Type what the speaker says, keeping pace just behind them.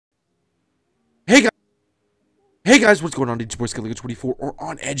Hey guys, what's going on? It's Cheesebot45 or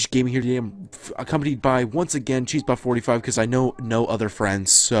On Edge Gaming here today. I'm accompanied by, once again, Cheesebot45 because I know no other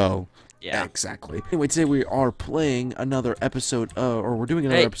friends, so... Yeah. Exactly. Anyway, today we are playing another episode, or we're doing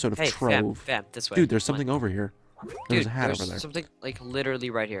another episode of Trove. Fam, this way. Dude, there's something over here. There's a hat over there. There's something, like, literally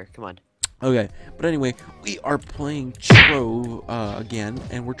right here. Come on. Okay, but anyway, we are playing Trove, again,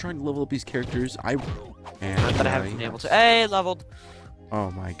 and we're trying to level up these characters. Not that I haven't been able to. Hey, leveled!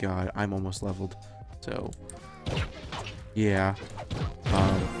 Oh my god, I'm almost leveled. So... yeah,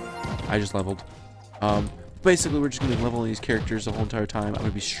 I just leveled. Basically, we're just going to be leveling these characters the whole entire time. I'm going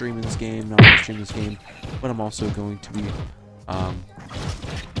to be streaming this game, not only streaming this game, but I'm also going to be,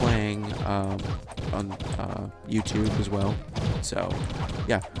 playing, on, YouTube as well. So,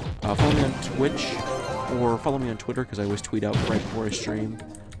 yeah, follow me on Twitch, or follow me on Twitter, because I always tweet out right before I stream.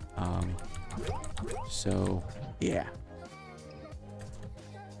 So, yeah.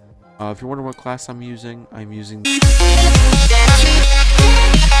 If you're wondering what class I'm using the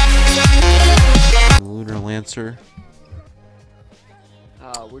Lunar Lancer.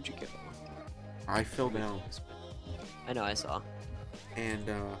 Where'd you go? I fell down. I know, I saw. And,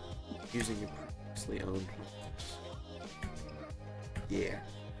 using a previously owned. Yeah.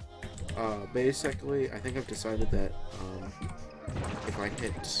 Basically, I think I've decided that, if I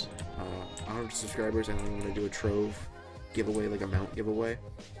hit, 100 subscribers, I'm going to do a Trove giveaway, like a mount giveaway.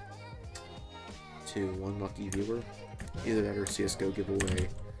 To one lucky viewer, either that or CSGO giveaway,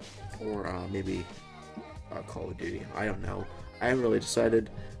 or maybe Call of Duty. I don't know. I haven't really decided.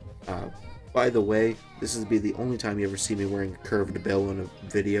 By the way, this is be the only time you ever see me wearing a curved bill in a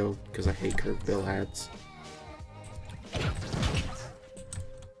video, because I hate curved bill hats.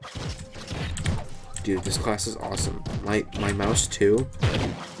 Dude, this class is awesome. My mouse too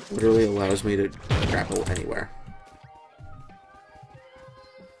literally allows me to grapple anywhere.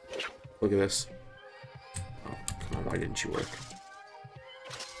 Look at this. Why didn't you work?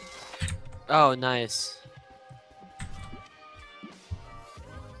 Oh, nice.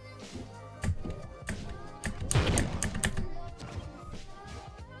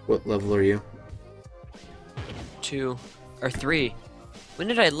 What level are you? 2 or 3. When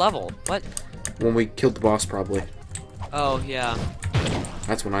did I level? What? When we killed the boss, probably. Oh yeah.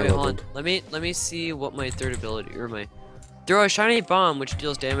 That's when I Wait, hold leveled. on. Let me see what my third ability or my throw a shiny bomb which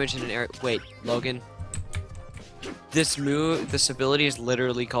deals damage in an area. Wait, Logan. This ability is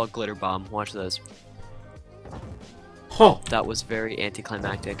literally called Glitter Bomb. Watch this. Huh. That was very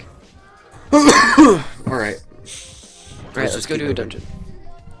anticlimactic. Alright. Alright, let's go do a dungeon.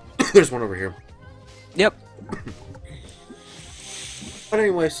 There's one over here. Yep. But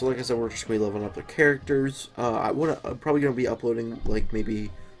anyway, so like I said, we're just gonna be leveling up the characters. I'm probably gonna be uploading like maybe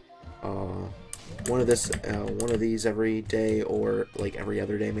one of these every day, or like every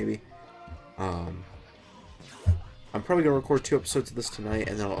other day maybe. I'm probably going to record 2 episodes of this tonight,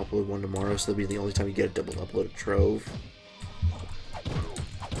 and then I'll upload 1 tomorrow, so that'll be the only time you get a double upload of Trove.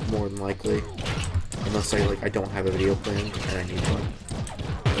 More than likely. Unless I don't have a video planned, and I need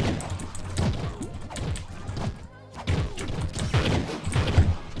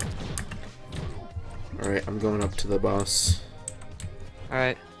one. Alright, I'm going up to the boss.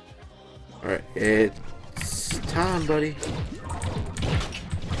 Alright. Alright, it's time, buddy.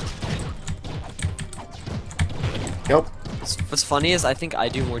 Yep. What's funny is I think I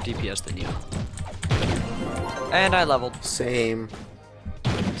do more DPS than you. And I leveled. Same.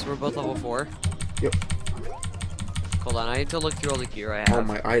 So we're both level 4. Yep. Hold on, I need to look through all the gear I have. Oh,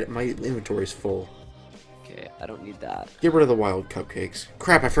 my inventory's full. Okay, I don't need that. Get rid of the wild cupcakes.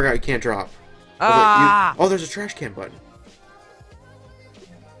 Crap, I forgot you can't drop. Ah! Oh, there's a trash can button.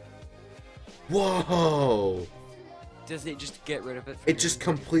 Whoa! Does it just get rid of it? It just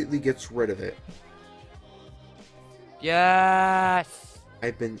completely gets rid of it. Yes!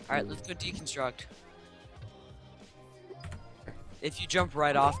 Alright, let's go deconstruct. If you jump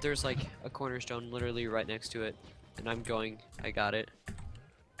right off, there's like a cornerstone literally right next to it. And I got it.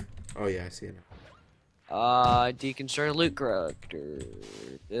 Oh yeah, I see it. Deconstruct loot character.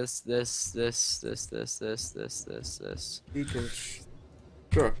 This. Deconstruct.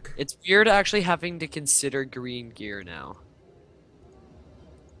 It's weird actually having to consider green gear now.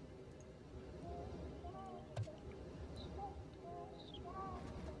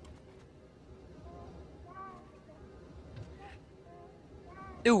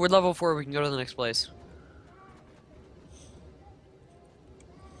 Ooh, we're level 4, we can go to the next place.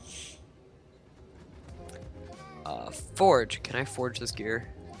 Forge. Can I forge this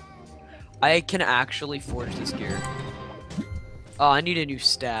gear? I can actually forge this gear. Oh, I need a new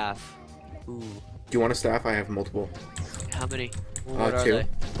staff. Ooh. Do you want a staff? I have multiple. How many? What are 2. they?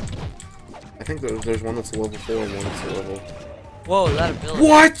 I think there's one that's a level 4 and one that's a level. Whoa, that ability.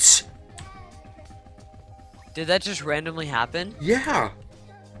 What? Did that just randomly happen? Yeah.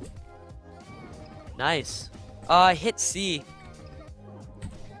 Nice. Hit C.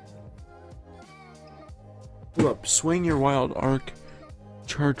 Hold up. Swing your wild arc.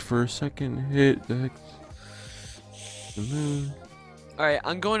 Charge for a second. Hit the moon. Alright,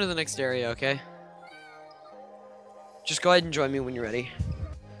 I'm going to the next area, okay? Just go ahead and join me when you're ready.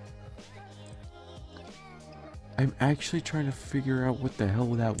 I'm actually trying to figure out what the hell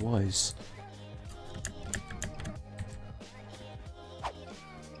that was.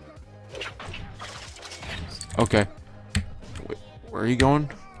 Okay. Wait, where are you going?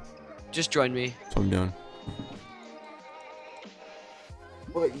 Just join me. That's what I'm doing.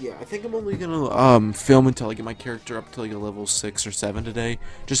 But yeah, I think I'm only gonna film until I get my character up to like a level 6 or 7 today.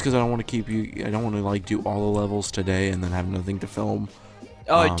 Just because I don't want to keep you. I don't want to like do all the levels today and then have nothing to film.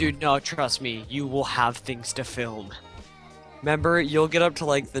 Oh, dude, no, trust me. You will have things to film. Remember, you'll get up to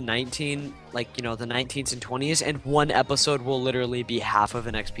like the 19, like, you know, the 19s and 20s, and one episode will literally be half of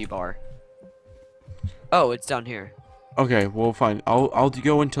an XP bar. Oh, it's down here. Okay, well, fine. I'll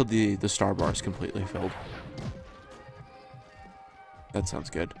go until the star bar is completely filled. That sounds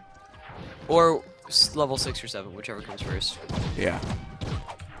good. Or level 6 or 7, whichever comes first. Yeah.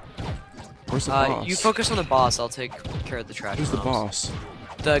 Where's the boss? You focus on the boss, I'll take care of the trash. Who's the mobs. boss?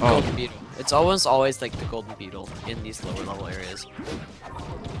 The golden beetle. It's always like the golden beetle in these lower level areas.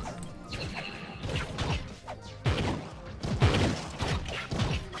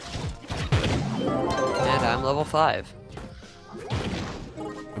 And I'm level 5.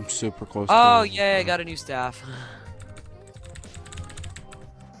 I'm super close. Oh, to yeah, I got a new staff.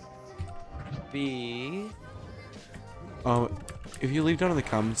 B. If you leave down in the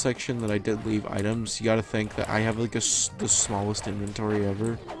comment section that I did leave items, you gotta think that I have like the smallest inventory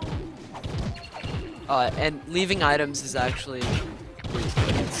ever. And leaving items is actually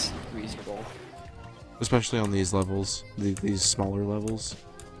it's reasonable. Especially on these levels, these smaller levels.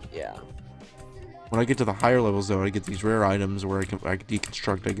 Yeah. When I get to the higher levels though, I get these rare items where I can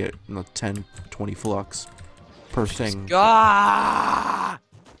deconstruct, I get 10, 20 flux per thing. Ah!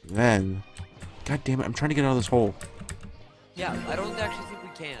 Then, god damn it, I'm trying to get out of this hole. Yeah, I don't actually think we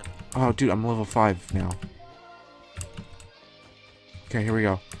can. Oh dude, I'm level 5 now. Okay, here we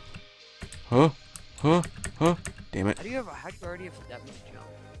go. Huh? Damn it. How do you already have that many jump?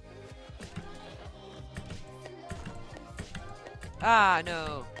 Ah,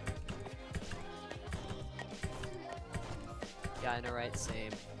 no. Yeah, I know, right?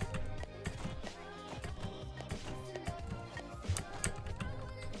 Same.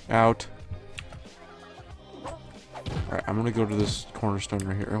 Out. Alright, I'm gonna go to this cornerstone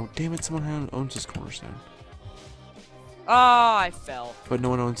right here. Oh, damn it, someone owns this cornerstone. Oh, I fell. But no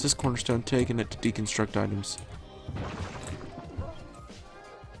one owns this cornerstone, taking it to deconstruct items.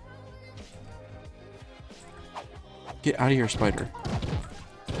 Get out of here, spider.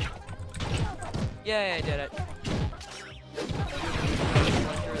 Yay, I did it.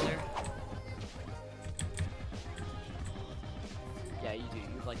 Yeah, you do. You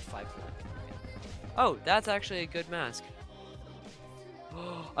have like 5 more. Oh, that's actually a good mask.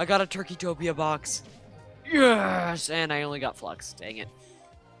 I got a Turkeytopia box. Yes! And I only got flux. Dang it.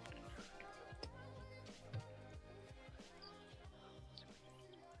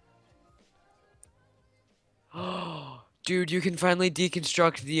 Dude, you can finally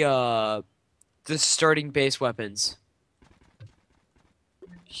deconstruct the starting base weapons.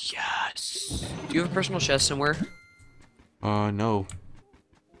 Yes. Do you have a personal chest somewhere? No.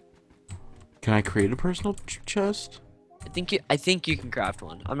 Can I create a personal chest? I think you can craft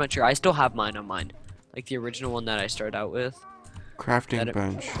one. I'm not sure. I still have mine on mine. Like the original one that I started out with. Crafting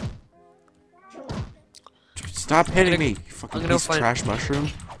bench. Stop hitting me, you fucking piece of trash mushroom.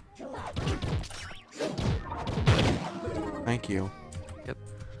 Thank you. Yep.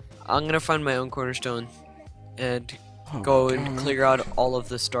 I'm gonna find my own cornerstone and go and clear out all of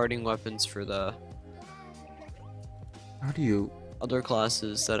the starting weapons for the How do you... other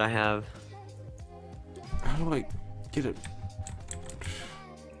classes that I have. How do I get it?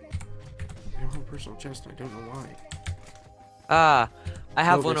 I don't have a personal chest, I don't know why. Ah, I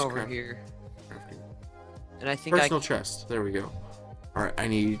have Oh, one there's over here. Crafting. And I think Personal chest. There we go. Alright, I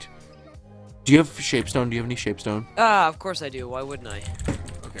need... Do you have shapestone? Do you have any shapestone? Ah, of course I do. Why wouldn't I?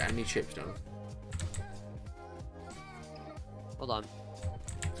 Okay, I need shapestone. Hold on.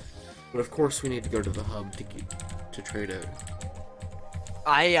 But of course we need to go to the hub to trade it.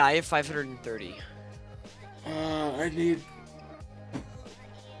 I have 530. I need...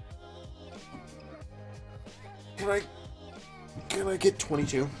 Can I get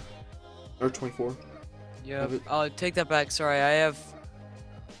 22? Or 24. Yeah. I'll take that back. Sorry, I have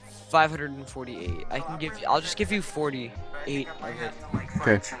 548. I'll just give you 48 of it.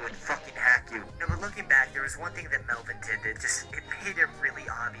 Okay. And fucking hack you. No, but looking back, there was one thing that Melvin did that it made it really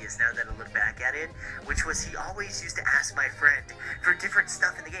obvious now that I look back at it, which was he always used to ask my friend for different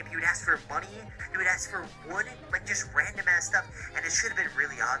stuff in the game. He would ask for money, he would ask for wood, like just random ass stuff, and it should have been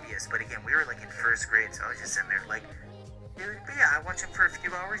really obvious, but again, we were like in first grade, so I was just sitting there like, dude, but yeah, I watch him for a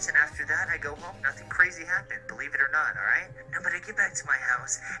few hours, and after that, I go home, nothing crazy happened, believe it or not, alright? No, but I get back to my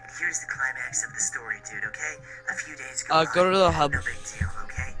house, and here's the climax of the story, dude, okay? A few days go Go to the hub. no big deal,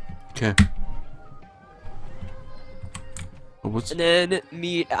 okay? Okay. What's And then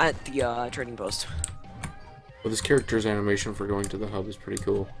meet at the trading post. Well, this character's animation for going to the hub is pretty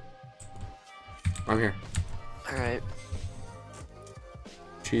cool. I'm here. Alright.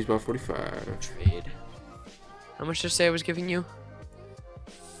 Cheesebot45. Trade. How much did I say I was giving you?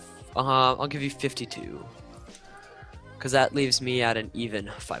 I'll give you 52. Because that leaves me at an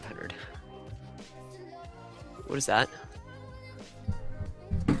even 500. What is that?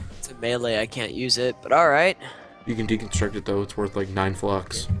 It's a melee, I can't use it, but alright. You can deconstruct it though, it's worth like 9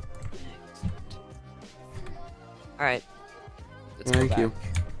 flux. Alright. Let's go Thank back. you.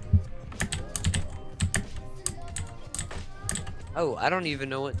 Oh, I don't even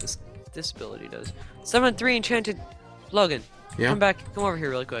know what this ability does. Summon 3 enchanted Logan. Yeah? Come back. Come over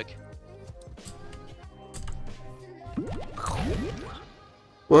here really quick.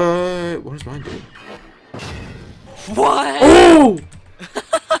 What? What does mine do? What? Oh!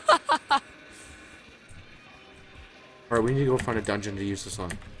 Alright, we need to go find a dungeon to use this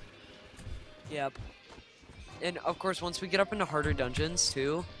on. Yep. And of course, once we get up into harder dungeons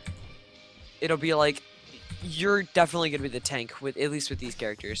too, it'll be like, you're definitely gonna be the tank with at least with these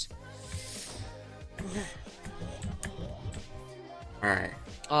characters.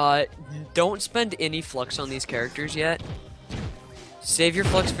 Alright. Don't spend any flux on these characters yet. Save your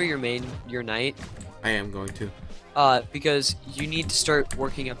flux for your knight. I am going to. Because you need to start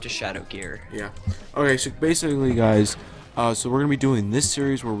working up to shadow gear. Yeah. Okay, so basically, guys, so we're gonna be doing this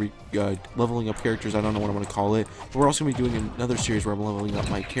series where we leveling up characters. I don't know what I'm gonna call it, but we're also gonna be doing another series where I'm leveling up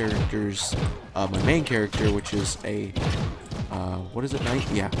my characters, my main character, which is a what is it, knight?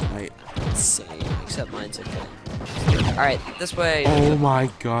 Yeah, knight. Same, except mine's a tank. All right, this way. Oh my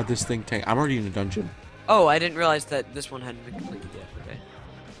God, this thing tank. I'm already in a dungeon. Oh, I didn't realize that this one hadn't been completed yet. Okay.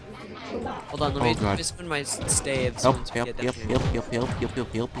 Hold on, let me just spin my staves once we get down here.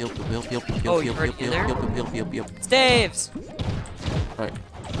 Oh, you're already in there? Staves! Right.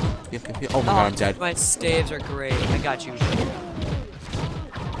 Oh my God, I'm dead. My staves are great. I got you.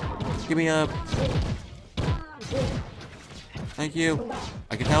 Give me up. Thank you.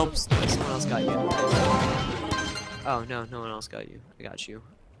 I can help. Someone else got you. Oh, no, no one else got you. I got you.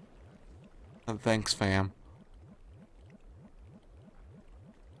 Thanks, fam.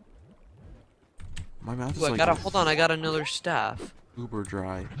 My mouth is Ooh, like hold on, I got another staff. uber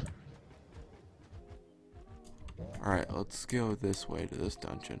dry. Alright, let's go this way to this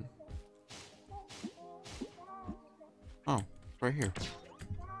dungeon. Oh, it's right here.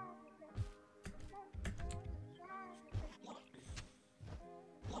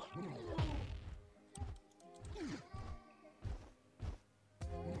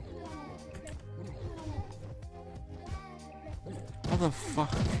 How the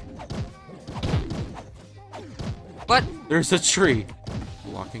fuck? What? There's a tree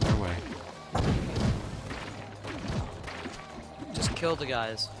blocking our way. Just kill the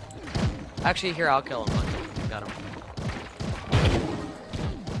guys. Actually, here, I'll kill him. Got him.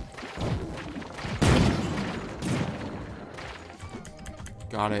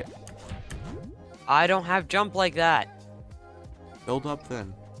 Got it. I don't have jump like that. Build up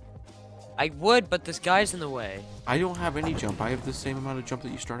then. I would, but this guy's in the way. I don't have any jump. I have the same amount of jump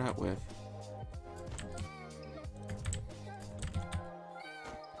that you start out with.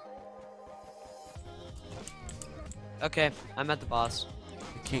 Okay, I'm at the boss.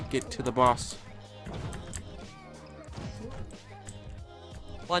 I can't get to the boss.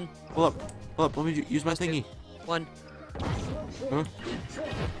 One. Pull up. Pull up. Let me use my thingy. One. Huh?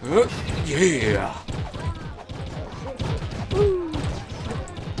 Yeah.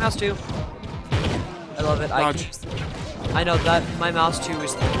 Mouse 2. I love it. Dodge. I know that my mouse 2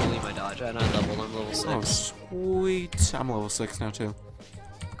 is literally my dodge, and I leveled. I'm level 6. Oh, sweet. I'm level 6 now, too.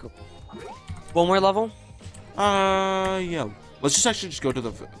 Cool. One more level? Yeah. Let's just actually just go to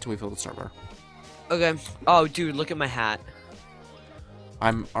the till we fill the server. Okay. Oh, dude, look at my hat.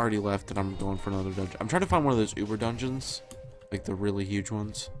 I'm already left, and I'm going for another dungeon. I'm trying to find one of those Uber dungeons, like the really huge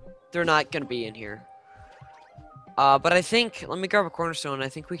ones. They're not gonna be in here. But I think, let me grab a cornerstone. I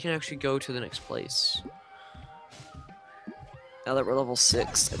think we can actually go to the next place. Now that we're level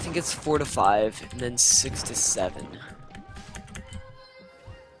 6, I think it's 4 to 5, and then 6 to 7.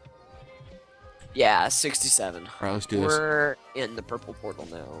 Yeah, 67. Alright, let's do this. We're in the purple portal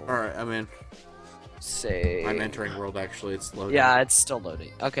now. Alright, I'm in. Say. I'm entering world, actually. It's loading. Yeah, it's still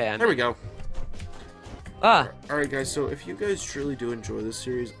loading. Okay, I'm There we in. go. Ah, Alright, guys, so if you guys truly do enjoy this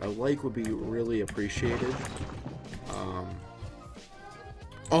series, a like would be really appreciated.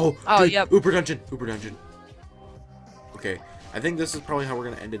 Oh, dude, yep. Uber Dungeon! Uber Dungeon. Okay, I think this is probably how we're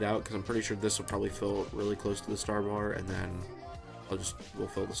going to end it out, because I'm pretty sure this will probably fill really close to the star bar, and then we'll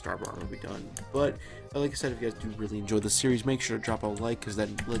fill the star bar and we'll be done. But, like I said, if you guys do really enjoy the series, make sure to drop a like, because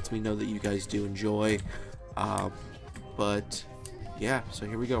that lets me know that you guys do enjoy. But, yeah, so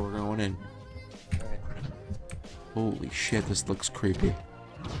here we go, we're going in. Holy shit, this looks creepy.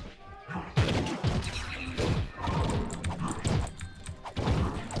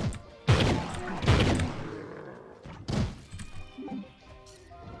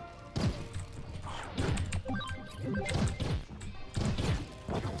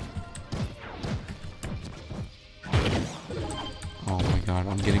 Oh my god,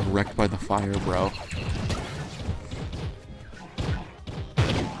 I'm getting wrecked by the fire, bro.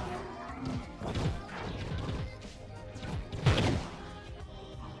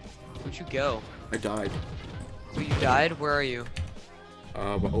 where'd you go? I died. Oh, you died? Where are you?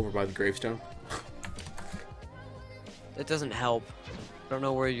 Over by the gravestone. That doesn't help. I don't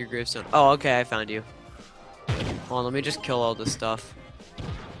know where your gravestone. Oh, okay, I found you. Hold on, let me just kill all this stuff.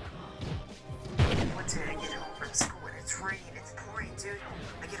 One day I get home from school and it's raining, it's pouring, dude.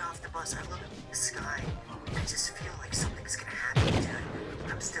 I get off the bus, I look up at the sky, I just feel like something's gonna happen,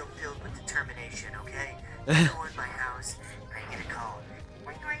 dude. I'm still filled with determination, okay? I go in my house and I get a call.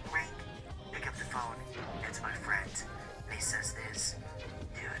 Ring, ring, ring. Pick up the phone. It's my friend. And he says this.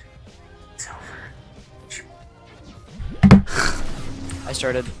 Dude, it's over. I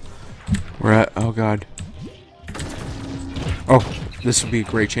started. We're at, oh god. Oh, this would be a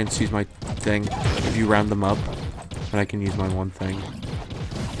great chance to use my thing if you round them up. But I can use my one thing.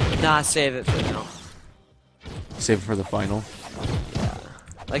 Nah, save it for now. Save it for the final. Yeah.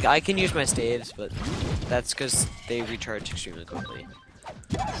 Like, I can use my staves, but that's because they recharge extremely quickly.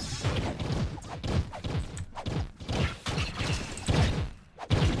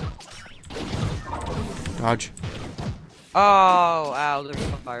 Dodge. Oh, ow, there's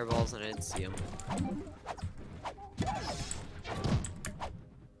fireballs and I didn't see them.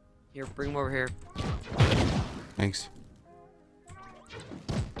 Here, bring them over here. Thanks.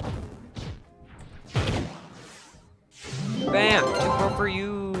 Bam! 2 more for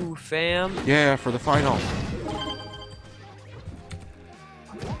you, fam. Yeah, for the final.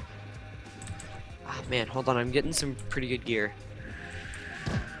 Ah, man, hold on, I'm getting some pretty good gear.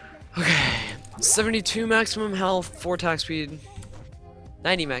 Okay, 72 maximum health, 4 attack speed,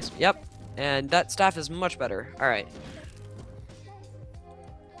 90 max. Yep, and that staff is much better. All right,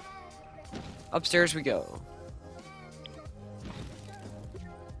 upstairs we go.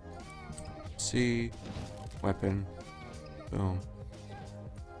 See, weapon, boom.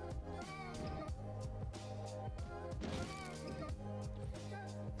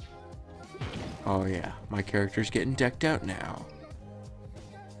 Oh yeah, my character's getting decked out now.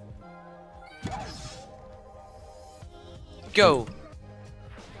 Go.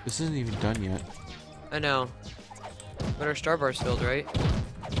 This isn't even done yet. I know, but our star bar's filled, right?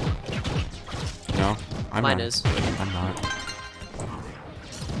 No, I'm Mine not. is. I'm not.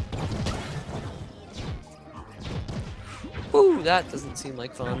 Ooh, that doesn't seem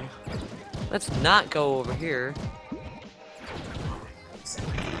like fun. Let's not go over here.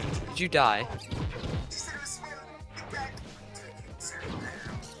 Did you die? She said it was smooth. Get back. Dude, you deserve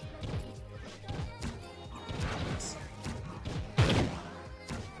better.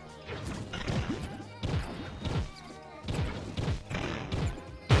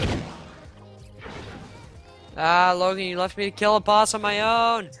 Ah, Logan, you left me to kill a boss on my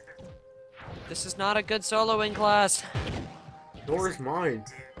own. This is not a good soloing class. Nor is mine.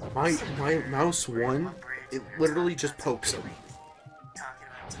 My mouse one, it literally just pokes him. Talking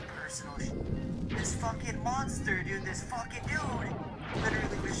about some personal shit. This fucking monster, dude, this fucking dude,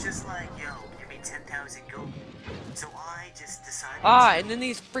 literally was just like, yo, give me 10,000 gold. So I just decided Ah, to... and then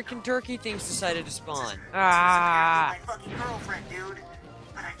these freaking turkey things decided to spawn. My Ah. fucking girlfriend, dude.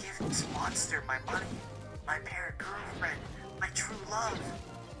 But I give this monster my money, my parent girlfriend, my true love.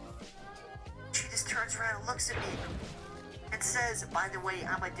 She just turns around and looks at me and says, by the way,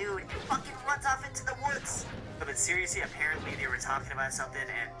 I'm a dude, and fucking runs off into the woods. But seriously, apparently they were talking about something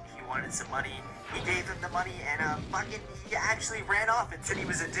and he wanted some money. He gave him the money, and he actually ran off and said he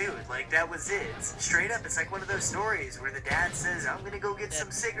was a dude. Like, that was it. Straight up, it's like one of those stories where the dad says, I'm gonna go get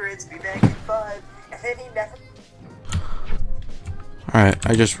some cigarettes, be back in 5, and then he never... Alright,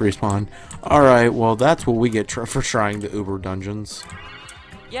 I just respawned. Alright, well, that's what we get for trying the Uber dungeons.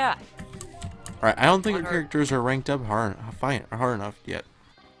 Yeah. Alright, I don't think our characters are ranked up hard enough yet.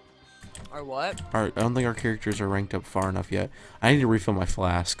 Or what? Alright, I don't think our characters are ranked up far enough yet. I need to refill my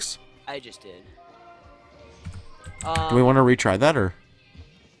flasks. I just did. Do we want to retry that, or?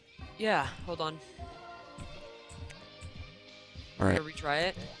 Yeah, hold on. Alright. Wanna retry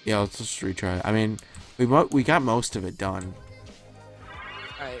it? Yeah, let's just retry it. I mean, we got most of it done.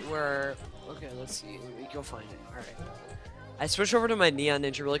 Alright, okay, let's see. Let me go find it. Alright. I switched over to my Neon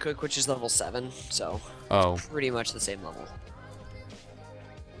Ninja really quick, which is level 7, so Oh. pretty much the same level.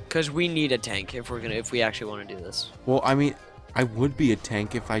 Cause we need a tank if we actually want to do this. Well, I mean, I would be a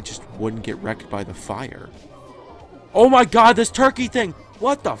tank if I just wouldn't get wrecked by the fire. Oh my god, this turkey thing!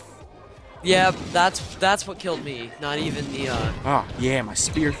 What the f— Yeah, that's what killed me. Not even the Ah, yeah, my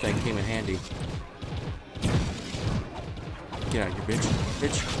spear thing came in handy. Get out of here,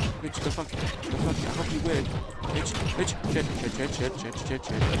 bitch, the fuck, I hope you win. Shit.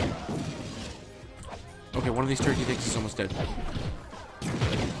 Okay, one of these turkey things is almost dead.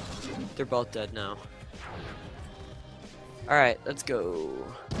 They're both dead now. Alright, let's go.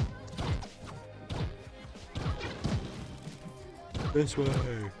 This way.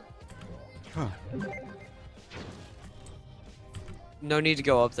 Huh. No need to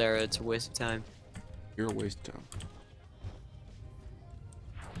go up there, it's a waste of time. You're a waste of time.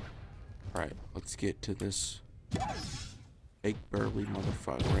 Alright, let's get to this fake burly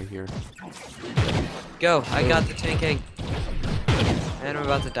motherfucker right here. Go, I got the tanking. And I'm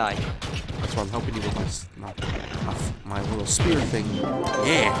about to die. That's why I'm helping you with my little spear thing.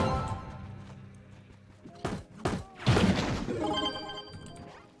 Yeah!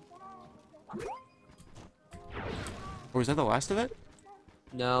 Or was that the last of it?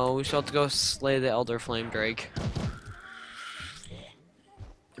 No, we still have to go slay the Elder Flame Drake.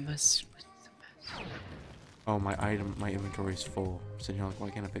 Oh, my inventory is full. I'm sitting here like, why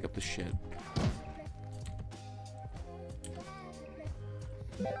can't I pick up the shit?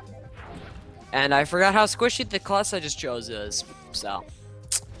 And I forgot how squishy the class I just chose is. So,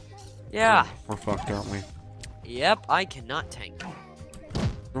 yeah. We're fucked, aren't we? Yep, I cannot tank.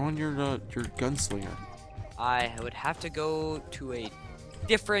 You're on your gunslinger. I would have to go to a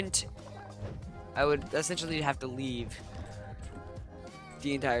different... I would essentially have to leave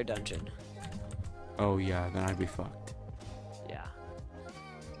the entire dungeon. Oh yeah, then I'd be fucked. Yeah.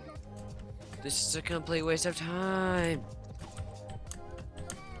 This is a complete waste of time.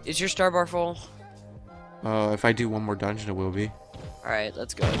 Is your star bar full? If I do one more dungeon, it will be. Alright,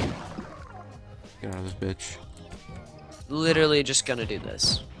 let's go. Get out of this bitch. Literally just gonna do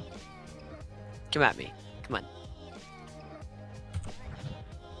this. Come at me. Come on.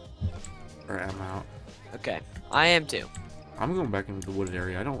 Alright, I'm out. Okay. I am too. I'm going back into the wooded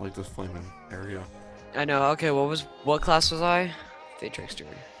area. I don't like this flaming area. I know. Okay, what class was I? Fate Trickster.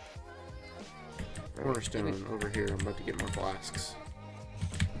 Cornerstone over here. I'm about to get more flasks.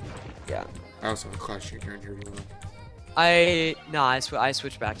 Yeah. I also have a class sheet here in here. I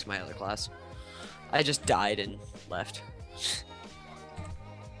switched back to my other class. I just died and left.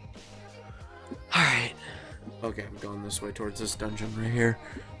 Alright. Okay, I'm going this way towards this dungeon right here.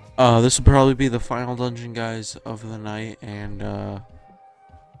 This will probably be the final dungeon, guys, of the night, and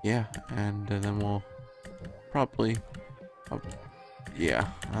yeah, and then we'll probably, yeah,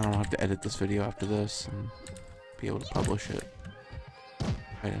 I don't have to edit this video after this and be able to publish it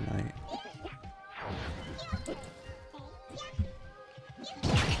right at night.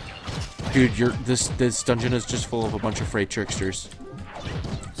 Dude, this dungeon is just full of a bunch of freight tricksters.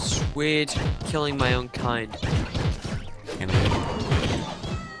 Sweet. Killing my own kind. And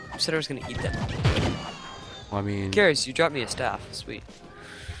I said I was gonna eat them. well, I mean, Curious, you dropped me a staff. Sweet.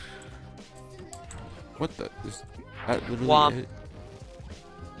 what the? That literally Womp.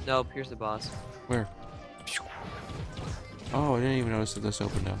 Nope, here's the boss. Where? Oh, I didn't even notice that this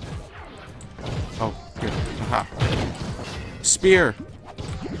opened up. Oh, here. Aha. Spear!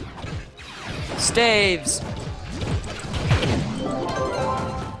 Staves!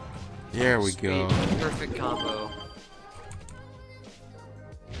 There we Sweet. go. Perfect combo.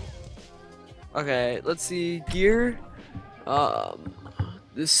 Okay, let's see. Gear.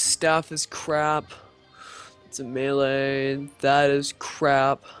 This staff is crap. It's a melee. That is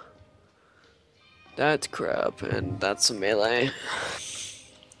crap. That's crap, and that's a melee.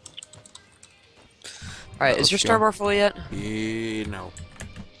 Alright, is your star bar full yet? No.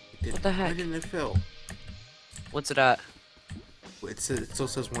 What the heck? Why didn't it fill? What's it at? It still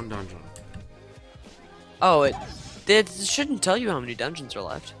says 1 dungeon. Oh, it shouldn't tell you how many dungeons are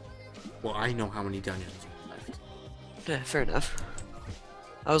left. Well, I know how many dungeons are left. Yeah, fair enough.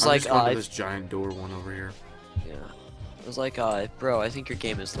 I was I'm like, just going to this giant door one over here. yeah. I was like, bro, I think your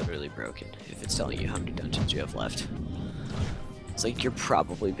game is literally broken if it's telling you how many dungeons you have left. It's like you're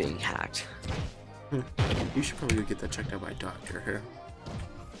probably being hacked. You should probably go get that checked out by a doctor here.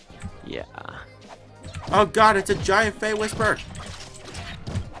 Yeah. Oh god, it's a giant Fey Whisper!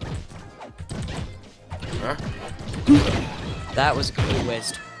 Huh? That was a complete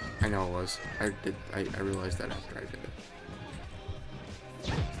waste. I know it was. I realized that after I did it.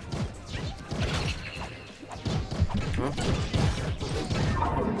 Huh?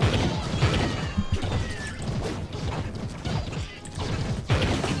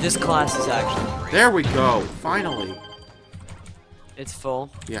 This class is actually great. There we go! Finally! It's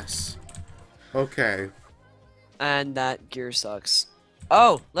full. Yes. Okay. And that gear sucks.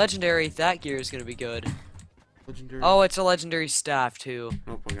 Oh, legendary. That gear is gonna be good. Legendary. Oh, it's a legendary staff too.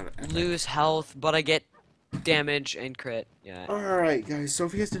 Nope, I got it. Lose health, but I get damage and crit. Yeah. Alright, guys. So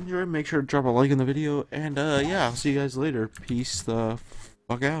if you guys did enjoy, make sure to drop a like in the video. And, yeah, I'll see you guys later. Peace the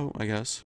fuck out, I guess.